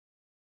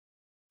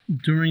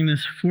during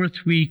this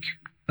fourth week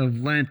of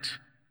Lent,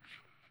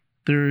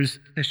 there's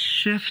a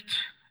shift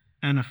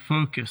and a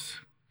focus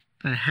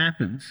that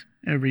happens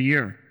every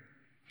year.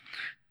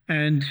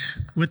 And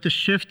what the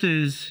shift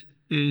is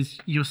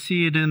you'll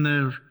see it in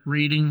the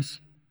readings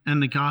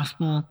and the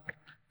gospel,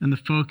 and the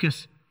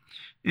focus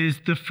is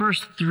the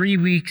first 3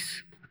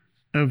 weeks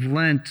of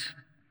Lent.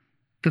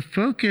 The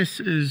focus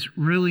is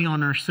really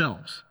on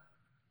ourselves.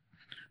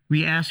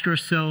 We ask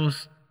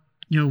ourselves,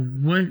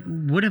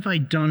 what have I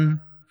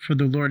done for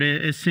the Lord?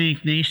 As St.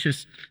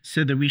 Ignatius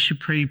said that we should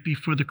pray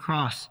before the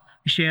cross.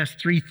 We should ask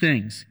 3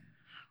 things.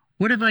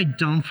 What have I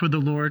done for the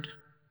Lord?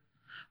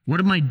 What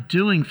am I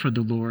doing for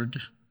the Lord?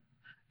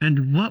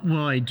 And what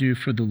will I do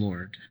for the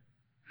Lord?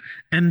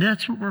 And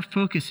that's what we're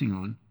focusing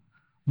on.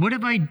 What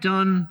have I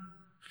done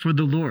for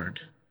the Lord?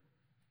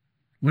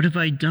 What have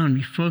I done?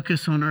 We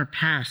focus on our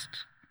past.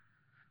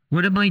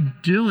 What am I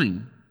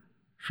doing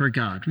for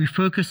God? We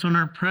focus on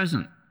our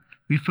present.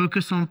 We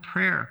focus on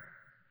prayer,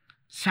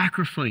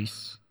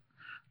 sacrifice,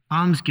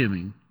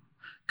 almsgiving,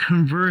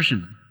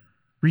 conversion,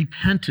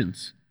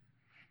 repentance.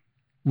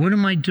 What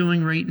am I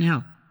doing right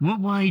now? What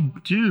will I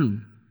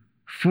do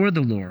for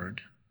the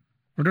Lord?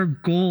 What are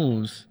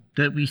goals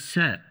that we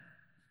set?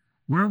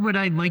 Where would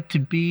I like to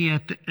be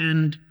at the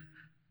end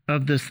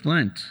of this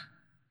Lent?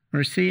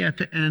 Or say at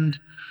the end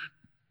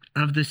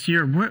of this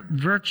year, what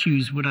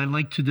virtues would I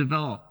like to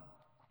develop?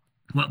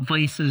 What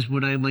vices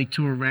would I like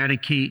to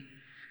eradicate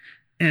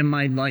in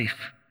my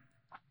life?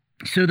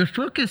 So the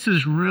focus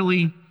is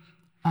really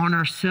on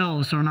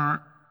ourselves, on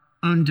our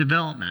own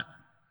development.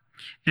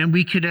 And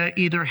we could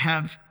either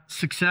have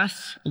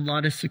success, a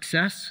lot of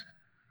success,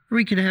 or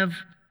we could have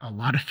a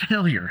lot of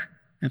failure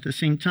at the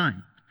same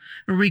time.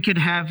 Or we could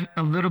have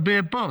a little bit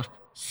of both,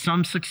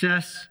 some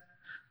success,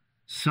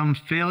 some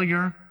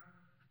failure.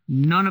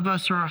 None of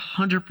us are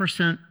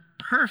 100%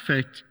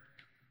 perfect.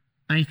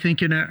 I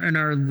think in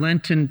our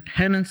Lenten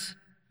penance,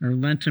 our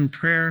Lenten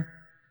prayer,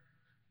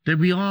 that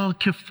we all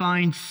could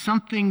find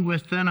something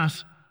within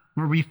us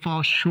where we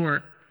fall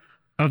short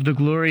of the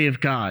glory of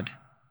God.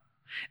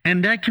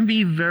 And that can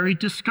be very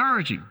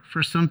discouraging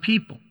for some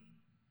people,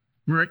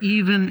 where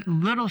even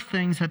little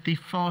things that they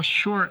fall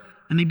short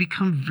and they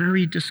become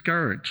very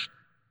discouraged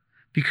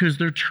because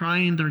they're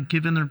trying, they're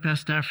giving their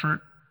best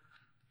effort,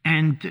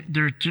 and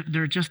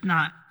they're just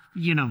not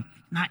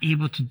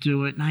able to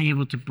do it, not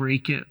able to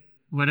break it,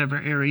 whatever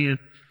area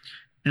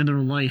in their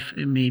life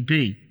it may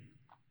be.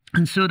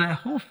 And so that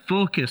whole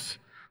focus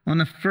on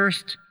the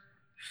first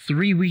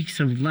 3 weeks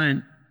of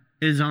Lent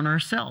is on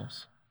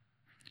ourselves.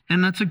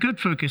 And that's a good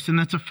focus, and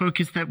that's a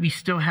focus that we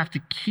still have to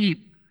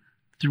keep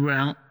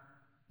throughout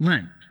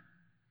Lent.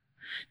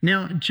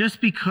 Now,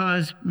 just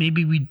because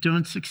maybe we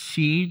don't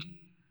succeed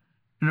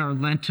in our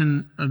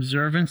Lenten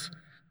observance,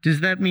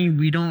 does that mean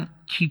we don't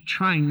keep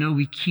trying? No,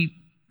 we keep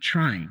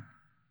trying.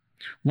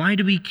 Why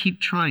do we keep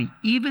trying?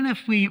 Even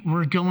if we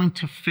were going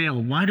to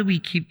fail, why do we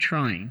keep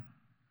trying?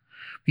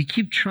 We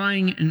keep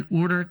trying in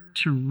order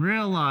to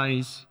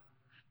realize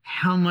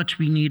how much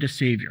we need a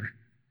Savior,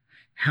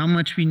 how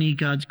much we need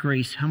God's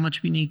grace, how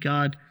much we need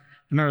God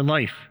in our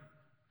life.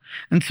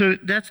 And so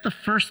that's the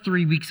first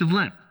 3 weeks of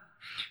Lent.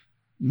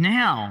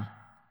 Now,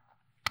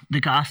 the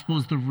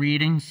Gospels, the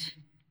readings,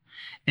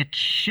 it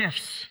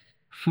shifts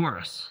for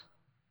us.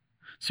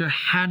 So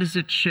how does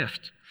it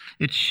shift?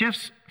 It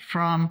shifts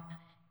from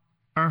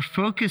our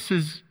focus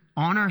is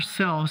on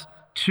ourselves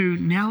to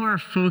now our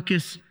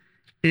focus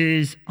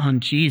is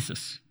on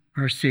Jesus,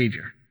 our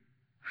Savior.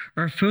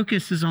 Our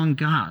focus is on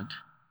God.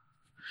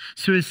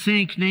 So as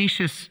St.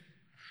 Ignatius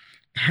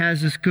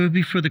has us go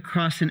before the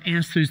cross and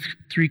ask those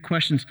 3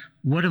 questions,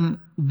 what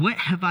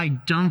have I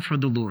done for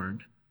the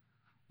Lord?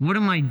 What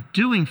am I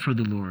doing for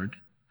the Lord?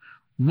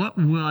 What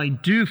will I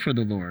do for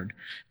the Lord?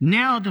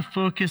 Now the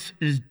focus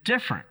is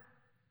different.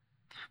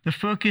 The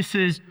focus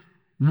is,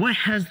 what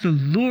has the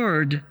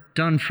Lord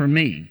done for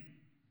me?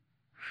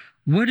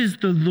 What is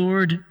the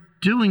Lord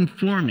doing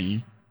for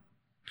me?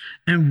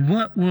 And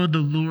what will the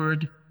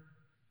Lord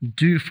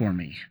do for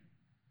me?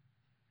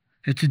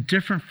 It's a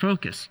different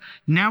focus.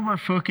 Now we're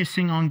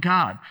focusing on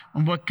God,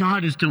 on what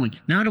God is doing,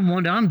 not on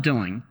what I'm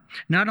doing,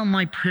 not on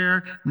my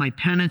prayer, my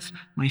penance,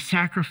 my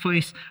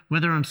sacrifice,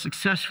 whether I'm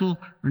successful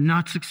or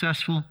not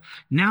successful.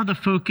 Now the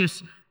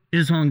focus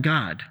is on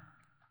God.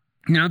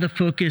 Now the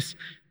focus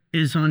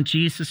is on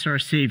Jesus, our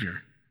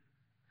Savior.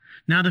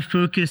 Now the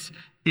focus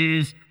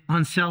is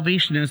on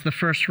salvation as the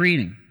first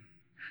reading.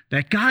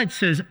 That God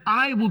says,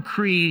 I will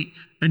create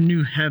a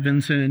new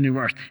heavens and a new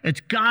earth. It's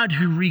God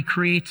who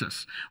recreates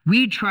us.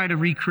 We try to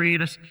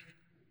recreate us,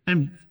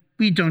 and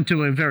we don't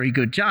do a very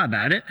good job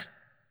at it.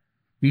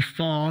 We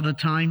fall all the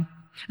time.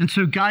 And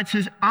so God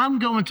says, I'm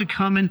going to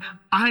come and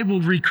I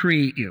will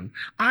recreate you.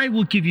 I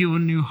will give you a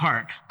new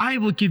heart. I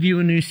will give you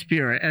a new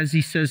spirit, as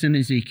he says in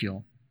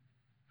Ezekiel.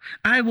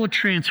 I will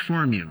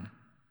transform you.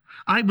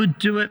 I would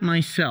do it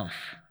myself.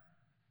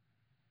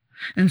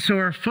 And so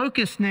our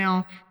focus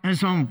now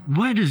is on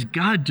what is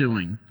God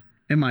doing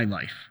in my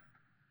life.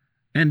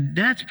 And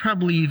that's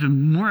probably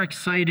even more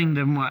exciting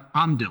than what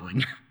I'm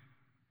doing.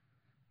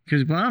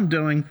 Because what I'm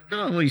doing,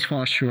 I always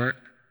fall short.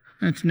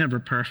 It's never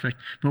perfect.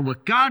 But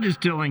what God is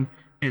doing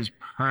is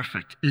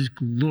perfect, is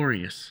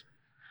glorious,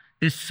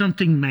 is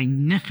something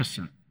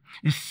magnificent,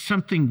 is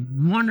something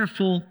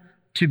wonderful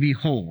to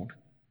behold.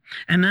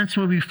 And that's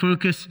why we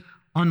focus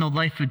on the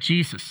life of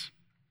Jesus.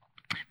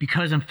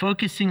 Because I'm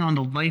focusing on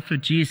the life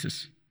of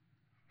Jesus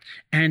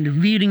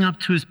and leading up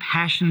to his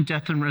passion,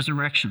 death, and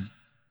resurrection.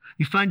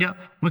 You find out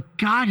what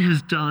God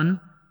has done,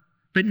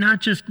 but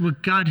not just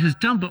what God has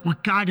done, but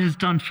what God has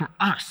done for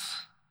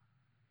us.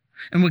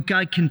 And what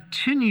God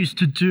continues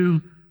to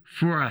do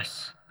for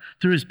us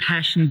through his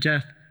passion,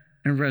 death,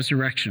 and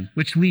resurrection,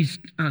 which leads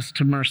us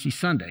to Mercy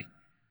Sunday.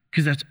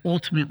 Because that's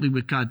ultimately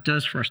what God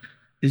does for us,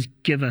 is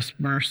give us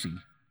mercy.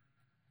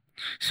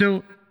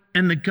 So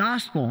in the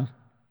gospel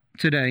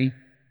today,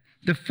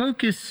 the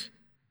focus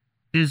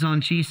is on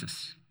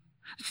Jesus.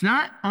 It's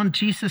not on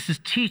Jesus'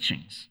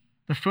 teachings.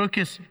 The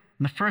focus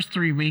in the first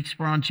 3 weeks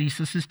were on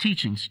Jesus'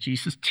 teachings,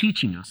 Jesus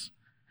teaching us.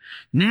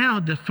 Now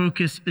the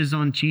focus is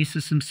on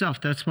Jesus himself.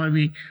 That's why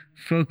we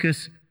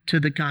focus to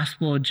the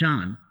Gospel of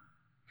John.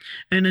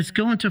 And it's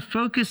going to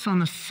focus on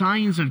the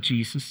signs of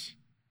Jesus,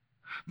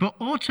 but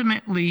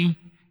ultimately,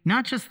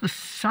 not just the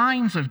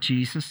signs of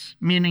Jesus,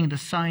 meaning the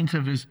signs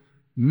of his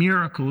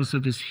miracles,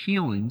 of his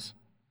healings,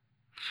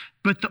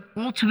 but the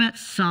ultimate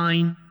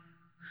sign,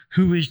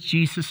 who is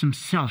Jesus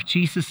himself.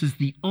 Jesus is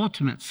the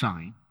ultimate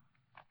sign.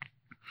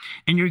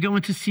 And you're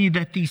going to see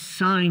that these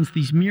signs,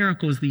 these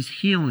miracles, these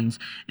healings,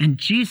 and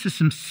Jesus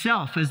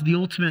himself as the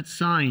ultimate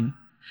sign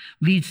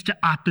leads to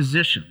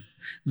opposition,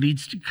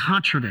 leads to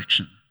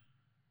contradiction,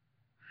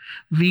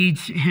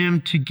 leads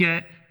him to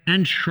get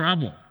in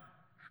trouble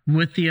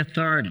with the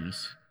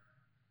authorities,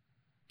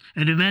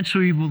 and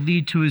eventually will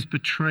lead to his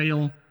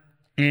betrayal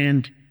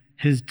and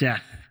his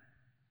death.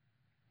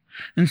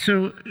 And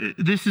so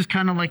this is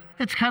kind of like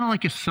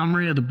a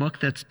summary of the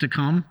book that's to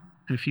come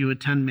if you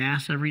attend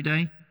Mass every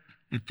day.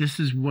 If this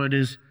is what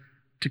is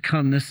to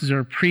come, this is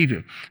our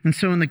preview. And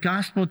so in the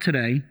gospel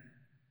today,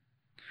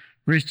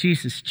 where's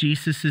Jesus?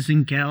 Jesus is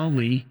in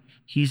Galilee.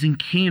 He's in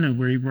Cana,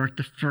 where he worked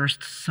the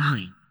first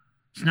sign.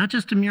 It's not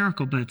just a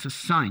miracle, but it's a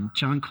sign.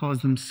 John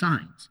calls them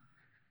signs.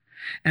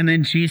 And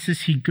then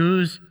Jesus, he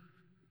goes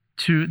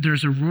to,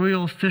 there's a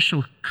royal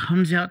official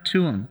comes out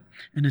to him,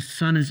 and his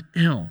son is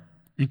ill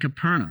in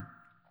Capernaum.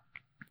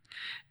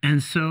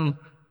 And so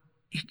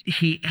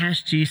he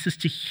asked Jesus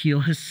to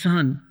heal his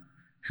son,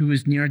 who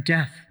is near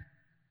death.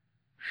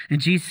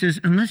 And Jesus says,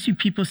 unless you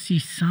people see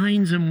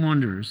signs and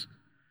wonders,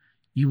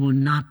 you will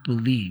not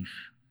believe.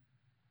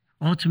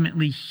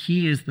 Ultimately,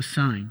 he is the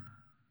sign.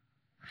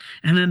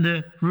 And then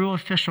the royal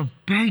official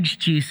begs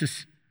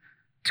Jesus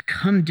to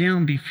come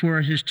down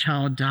before his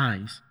child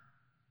dies.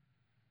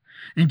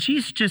 And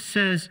Jesus just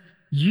says,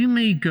 you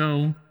may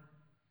go,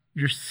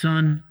 your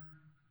son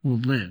will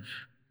live.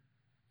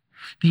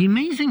 The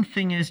amazing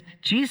thing is,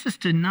 Jesus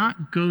did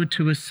not go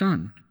to his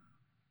son.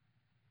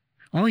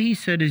 All he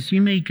said is,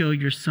 you may go,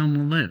 your son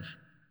will live.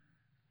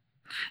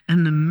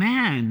 And the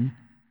man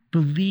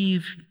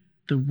believed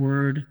the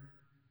word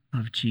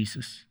of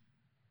Jesus.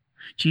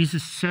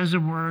 Jesus says a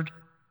word,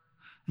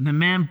 and the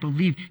man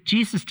believed.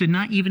 Jesus did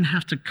not even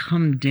have to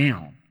come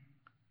down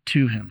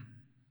to him.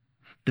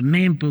 The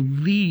man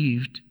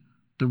believed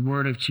the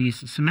word of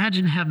Jesus.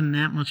 Imagine having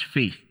that much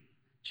faith.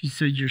 She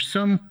said, your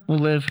son will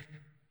live,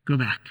 go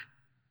back.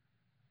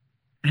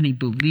 And he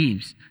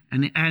believes.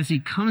 And as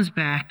he comes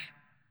back,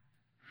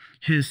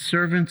 his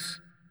servants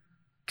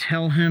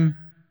tell him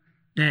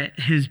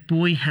that his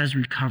boy has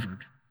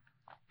recovered.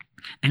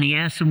 And he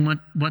asks him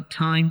what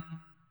time.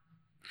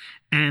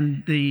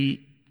 And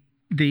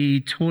they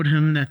told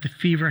him that the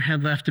fever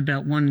had left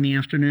about 1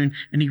 p.m.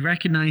 And he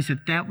recognized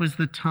that that was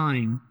the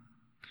time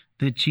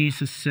that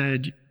Jesus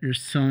said, your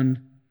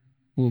son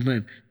will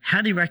live. How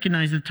did he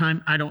recognize the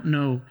time? I don't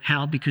know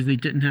how, because they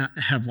didn't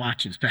have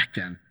watches back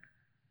then.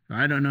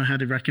 I don't know how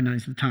to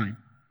recognize the time.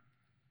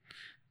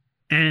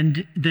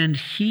 And then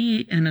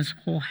he and his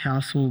whole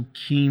household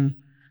came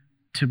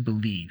to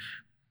believe.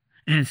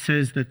 And it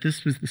says that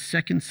this was the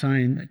second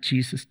sign that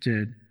Jesus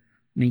did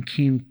when he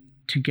came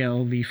to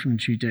Galilee from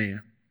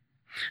Judea.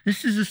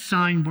 This is a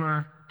sign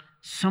where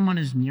someone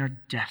is near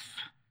death.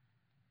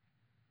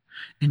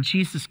 And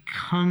Jesus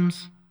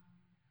comes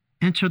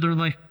into their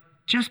life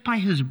just by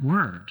his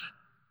word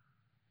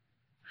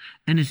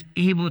and is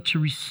able to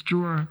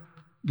restore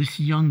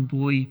this young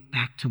boy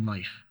back to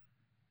life.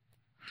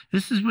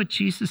 This is what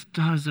Jesus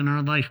does in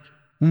our life.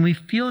 When we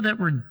feel that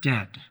we're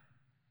dead,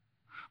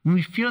 when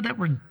we feel that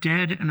we're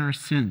dead in our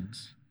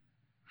sins,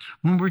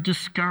 when we're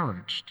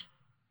discouraged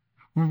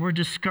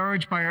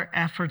by our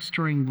efforts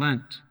during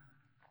Lent,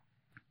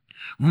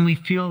 when we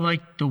feel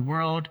like the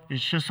world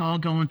is just all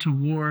going to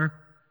war,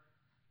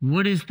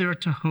 what is there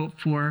to hope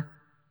for?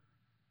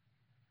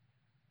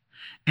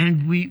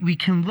 And we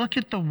can look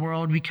at the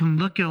world, we can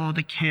look at all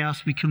the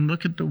chaos, we can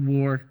look at the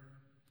war.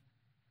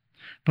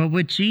 But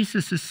what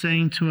Jesus is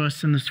saying to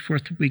us in this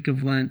 4th week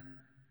of Lent,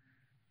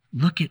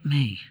 look at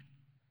me.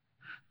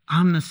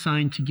 I'm the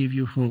sign to give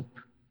you hope.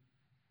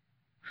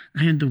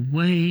 I am the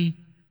way,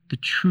 the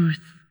truth,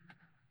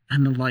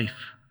 and the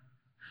life.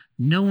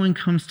 No one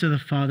comes to the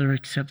Father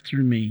except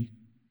through me.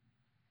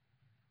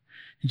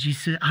 And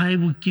Jesus said, I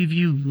will give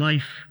you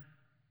life,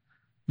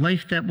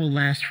 life that will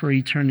last for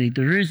eternity.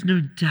 There is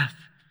no death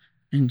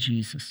in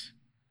Jesus.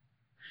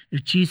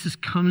 If Jesus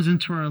comes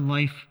into our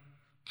life,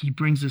 he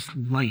brings us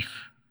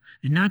life.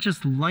 And not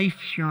just life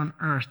here on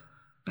earth,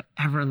 but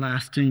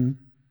everlasting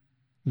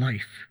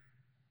life.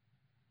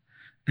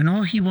 And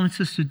all he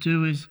wants us to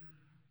do is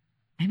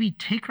maybe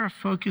take our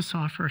focus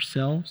off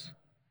ourselves,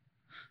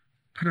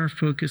 put our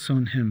focus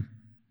on him.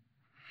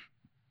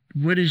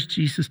 What is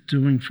Jesus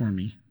doing for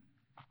me?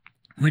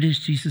 What has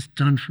Jesus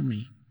done for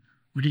me?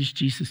 What is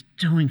Jesus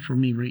doing for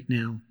me right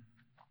now?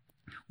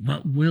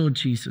 What will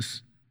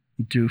Jesus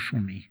do for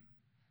me?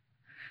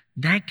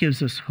 That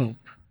gives us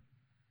hope,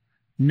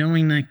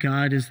 knowing that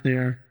God is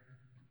there,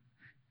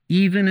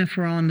 even if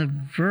we're on the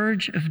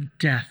verge of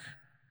death,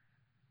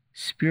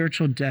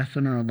 spiritual death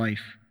in our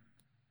life.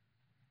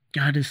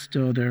 God is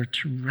still there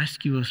to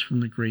rescue us from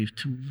the grave,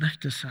 to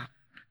lift us up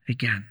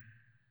again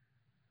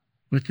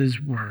with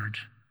his word,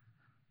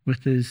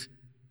 with his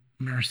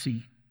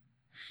mercy.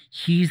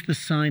 He's the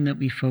sign that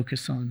we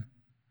focus on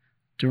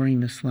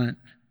during this Lent.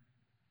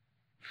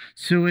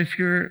 So if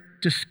you're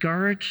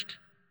discouraged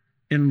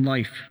in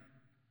life,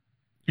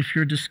 if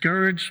you're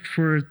discouraged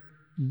for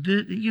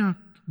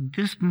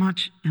this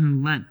much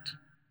in Lent,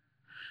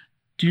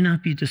 do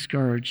not be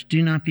discouraged.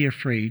 Do not be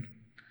afraid.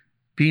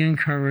 Be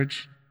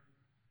encouraged.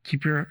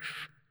 Keep your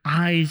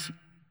eyes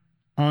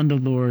on the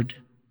Lord.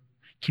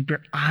 Keep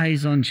your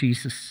eyes on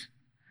Jesus.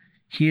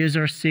 He is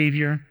our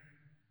Savior.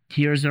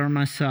 He is our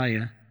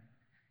Messiah.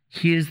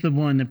 He is the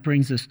one that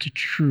brings us to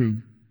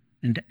true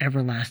and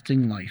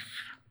everlasting life.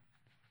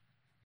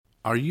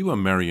 Are you a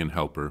Marian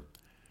helper?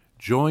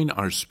 Join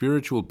our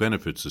Spiritual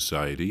Benefit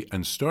Society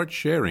and start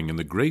sharing in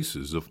the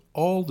graces of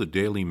all the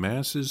daily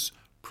masses,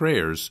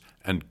 prayers,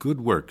 and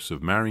good works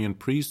of Marian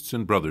priests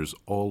and brothers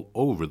all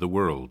over the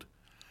world.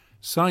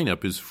 Sign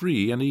up is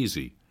free and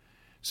easy.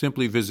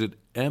 Simply visit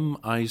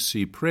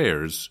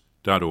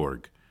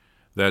micprayers.org.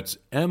 That's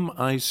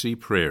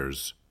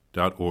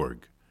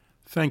micprayers.org.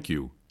 Thank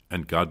you,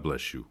 and God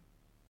bless you.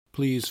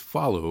 Please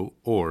follow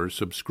or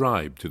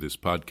subscribe to this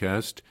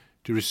podcast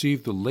to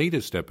receive the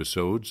latest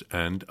episodes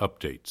and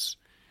updates.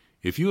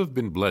 If you have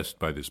been blessed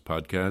by this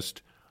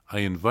podcast, I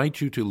invite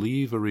you to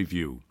leave a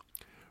review.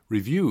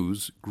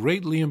 Reviews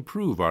greatly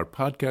improve our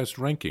podcast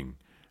ranking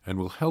and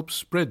will help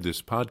spread this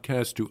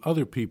podcast to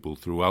other people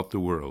throughout the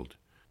world.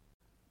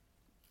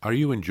 Are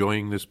you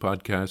enjoying this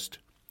podcast?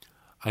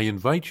 I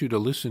invite you to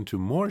listen to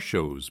more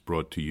shows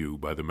brought to you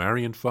by the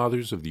Marian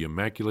Fathers of the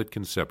Immaculate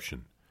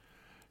Conception.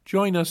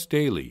 Join us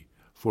daily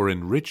for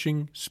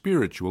enriching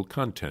spiritual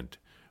content,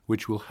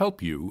 which will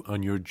help you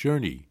on your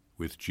journey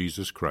with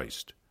Jesus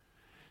Christ.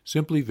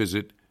 Simply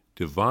visit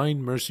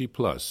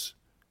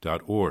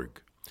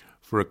DivineMercyPlus.org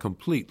for a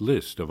complete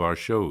list of our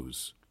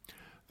shows.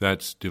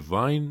 That's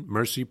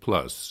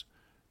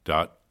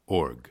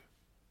DivineMercyPlus.org.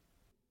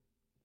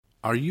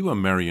 Are you a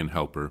Marian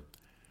helper?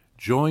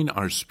 Join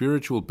our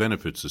Spiritual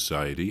Benefit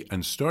Society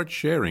and start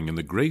sharing in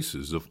the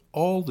graces of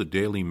all the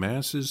daily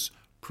masses,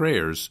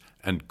 prayers,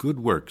 and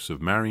good works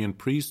of Marian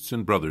priests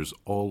and brothers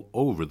all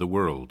over the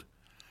world.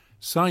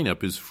 Sign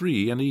up is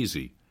free and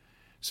easy.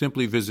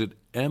 Simply visit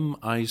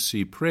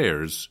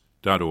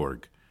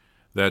micprayers.org.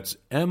 That's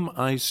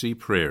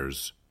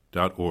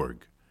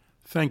micprayers.org.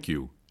 Thank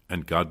you,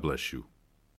 and God bless you.